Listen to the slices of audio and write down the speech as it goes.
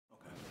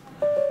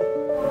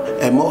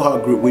At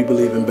Mohawk Group, we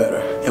believe in better,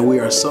 and we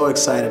are so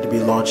excited to be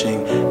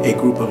launching a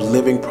group of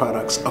living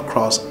products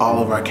across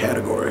all of our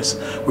categories.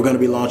 We're going to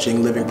be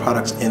launching living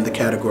products in the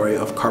category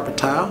of carpet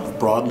tile,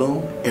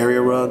 broadloom, area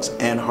rugs,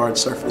 and hard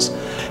surface.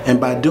 And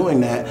by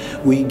doing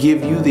that, we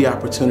give you the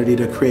opportunity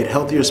to create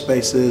healthier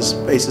spaces,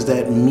 spaces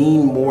that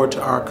mean more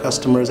to our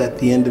customers at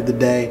the end of the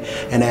day,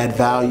 and add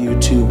value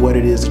to what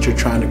it is that you're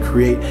trying to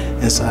create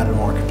inside the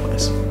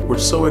marketplace. We're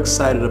so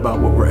excited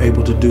about what we're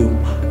able to do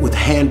with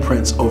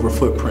handprints over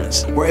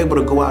footprints. We're able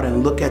to go out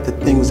and look at the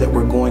things that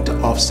we're going to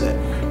offset: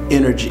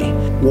 energy,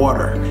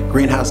 water,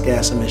 greenhouse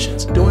gas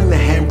emissions. Doing the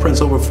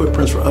handprints over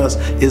footprints for us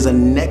is a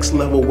next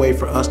level way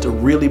for us to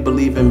really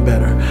believe in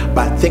better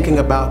by thinking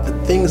about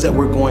the things that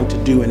we're going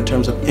to do in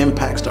terms of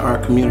impacts to our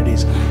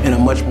communities in a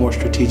much more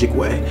strategic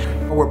way.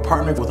 We're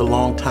partnering with a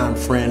longtime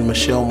friend,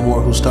 Michelle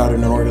Moore, who started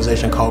an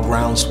organization called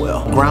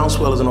Groundswell.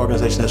 Groundswell is an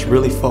organization that's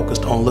really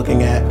focused on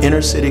looking at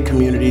inner city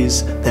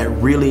communities that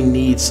really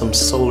need some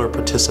solar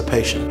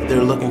participation.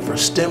 They're looking for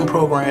STEM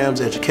programs,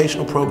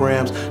 educational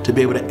programs, to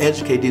be able to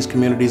educate these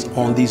communities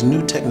on these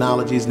new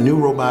technologies, new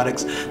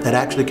robotics that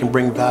actually can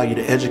bring value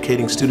to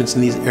educating students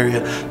in these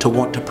areas to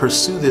want to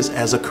pursue this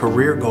as a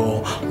career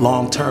goal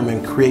long term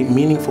and create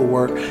meaningful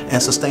work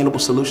and sustainable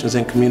solutions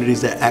in communities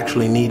that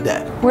actually need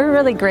that. We're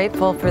really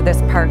grateful for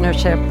this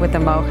partnership with the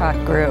Mohawk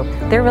Group.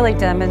 They're really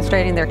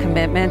demonstrating their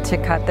commitment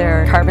to cut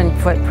their carbon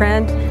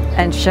footprint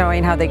and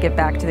showing how they give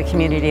back to the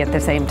community at the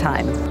same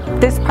time.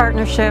 This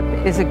partnership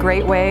is a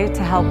great way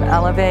to help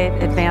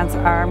elevate, advance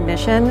our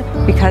mission,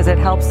 because it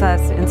helps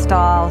us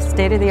install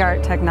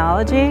state-of-the-art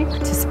technology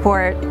to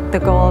support the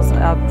goals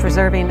of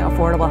preserving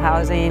affordable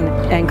housing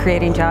and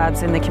creating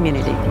jobs in the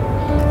community.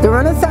 The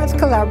Renaissance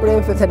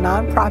Collaborative is a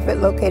nonprofit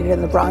located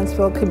in the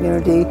Bronzeville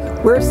community.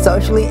 We're a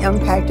socially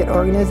impacted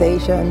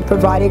organization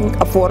providing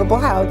affordable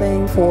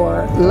housing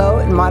for low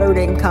and moderate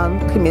income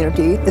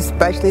community,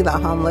 especially the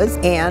homeless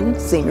and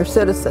senior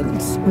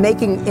citizens.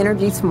 Making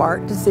energy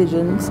smart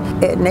decisions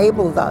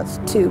enables us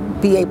to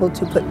be able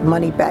to put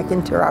money back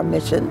into our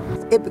mission.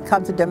 It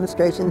becomes a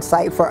demonstration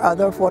site for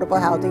other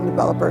affordable housing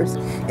developers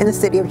in the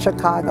city of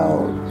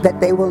Chicago, that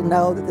they will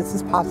know that this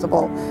is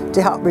possible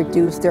to help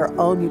reduce their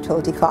own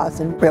utility costs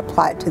and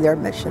reapply it to their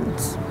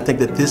missions. I think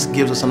that this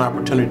gives us an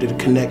opportunity to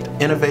connect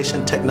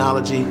innovation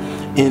technology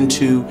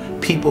into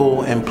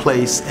people and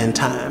place and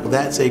time.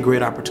 That's a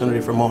great opportunity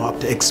for Mohawk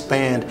to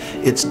expand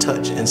its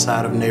touch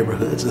inside of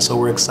neighborhoods, and so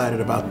we're excited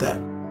about that.